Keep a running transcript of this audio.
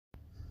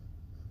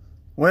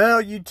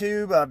Well,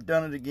 YouTube, I've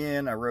done it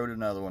again. I wrote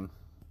another one.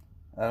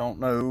 I don't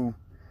know.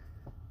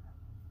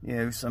 You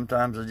know,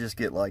 sometimes I just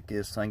get like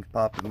this. Things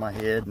pop in my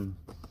head and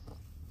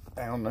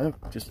I don't know.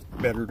 Just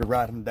better to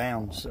write them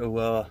down.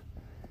 So,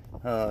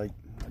 I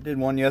did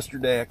one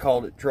yesterday. I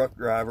called it Truck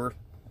Driver.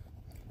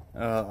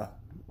 The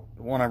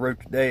one I wrote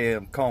today,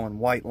 I'm calling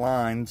White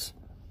Lines.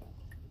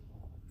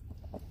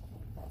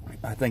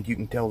 I think you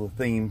can tell the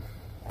theme.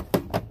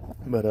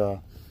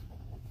 But,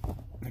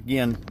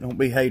 again, don't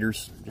be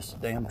haters. Just a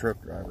damn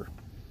truck driver.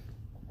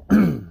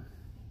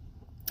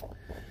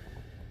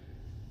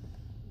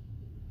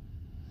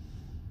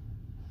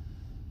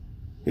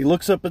 He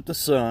looks up at the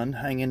sun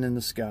hanging in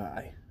the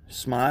sky,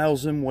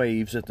 smiles and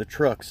waves at the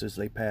trucks as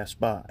they pass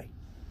by.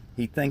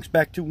 He thinks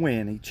back to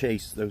when he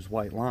chased those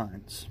white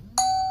lines.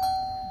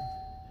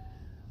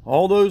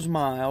 All those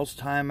miles,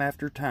 time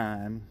after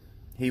time,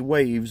 he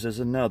waves at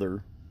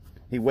another,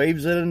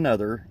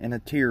 and a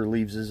tear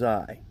leaves his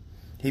eye.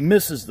 He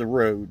misses the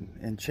road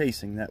and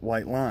chasing that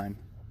white line.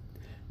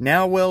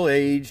 Now well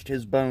aged,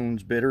 his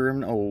bones bitter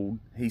and old,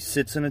 he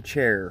sits in a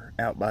chair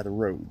out by the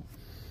road.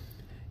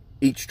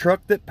 Each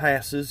truck that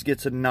passes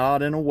gets a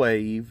nod and a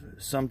wave,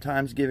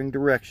 sometimes giving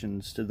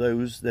directions to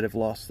those that have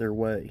lost their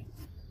way.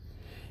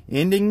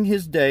 Ending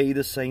his day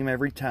the same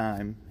every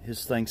time,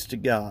 his thanks to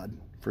God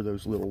for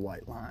those little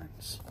white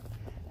lines.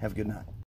 Have a good night.